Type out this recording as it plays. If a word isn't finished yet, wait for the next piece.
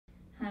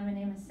Hi, my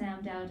name is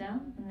Sam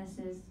Dowdell, and this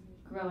is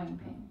Growing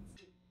Pains.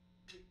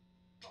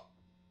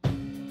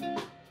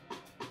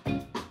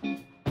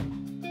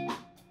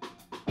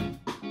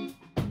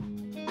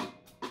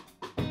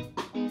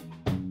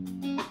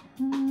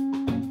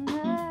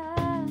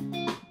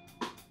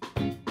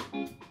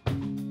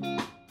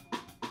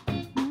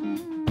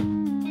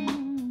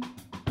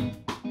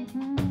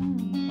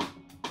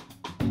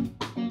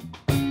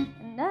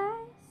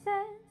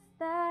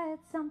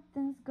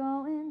 Something's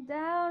going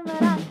down,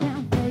 but I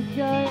can't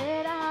figure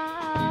it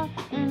out,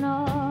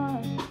 no.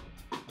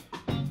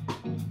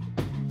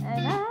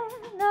 And I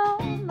know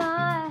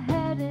my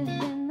head is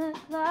in the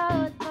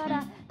clouds, but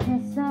I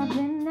can't stop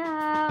it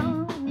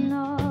now,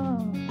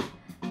 no.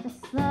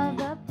 Just love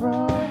the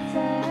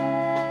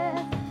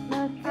process.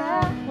 Look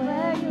at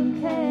where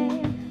you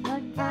came,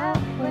 look at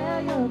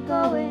where you're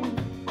going.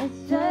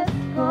 It's just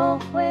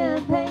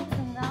growing pains,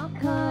 and I'll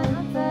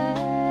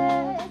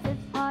confess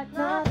it's hard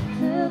not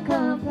to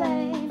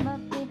complain, but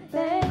be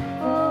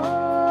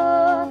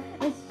thankful.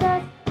 It's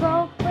just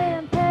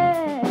growing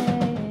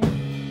pain.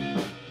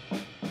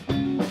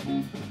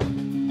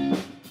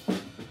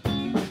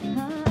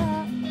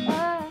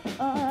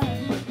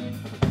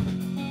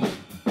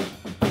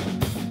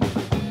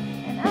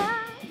 And I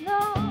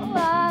know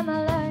I'm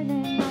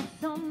learning not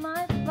so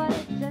much, but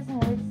it just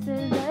hurts to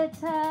the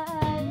touch.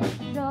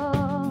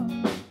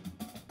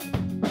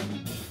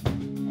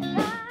 And I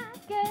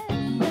guess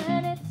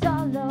when it's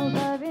all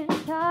over in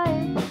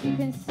time, you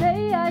can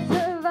say I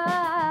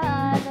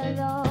survived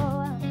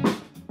alone.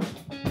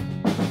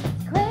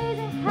 It's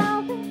crazy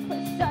how we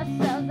push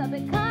ourselves to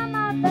become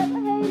our best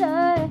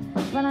hater,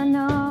 but I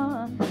know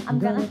I'm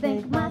gonna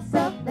thank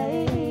myself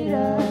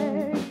later.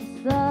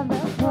 Just love the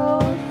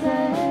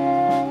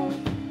process.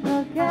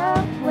 Look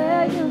out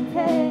where you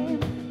came,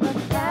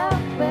 look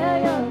out where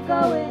you're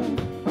going.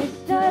 It's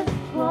just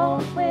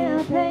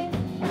growing pain.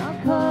 I'll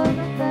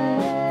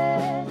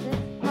confess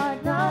it's hard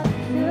not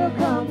to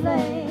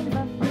complain,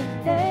 but be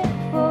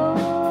thankful.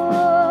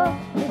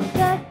 It's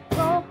just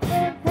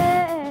growing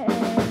pain.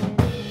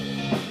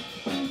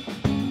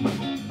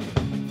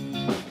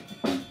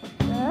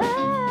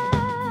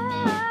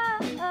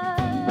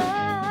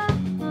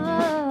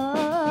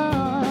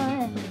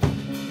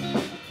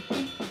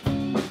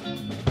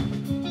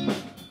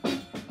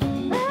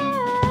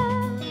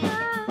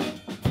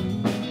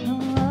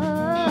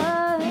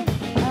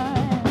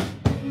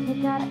 You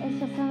got it, it's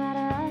just a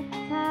matter of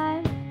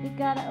time. You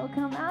got it, it'll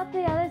come out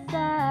the other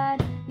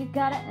side. You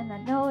got it, and I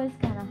know it's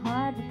kinda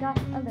hard. We got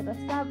a little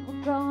scar,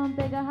 we're growing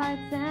bigger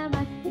hearts and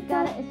minds. You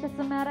got it, it's just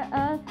a matter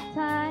of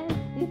time.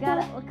 You got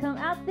it, we'll come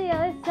out the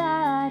other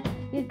side.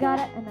 You got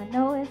it, and I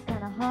know it's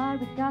kinda hard.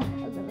 We got a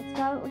little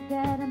scar, but we're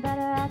getting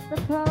better at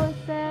the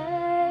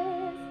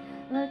process.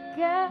 Look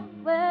at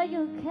where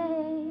you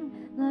came,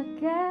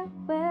 look at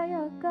where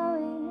you're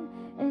going.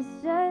 It's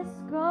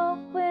just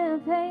growing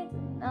pains,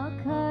 and I'll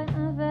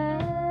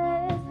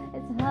confess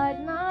it's hard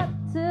not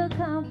to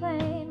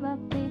complain, but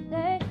be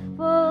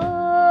thankful.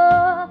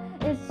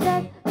 It's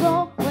just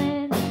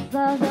growing,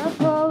 love the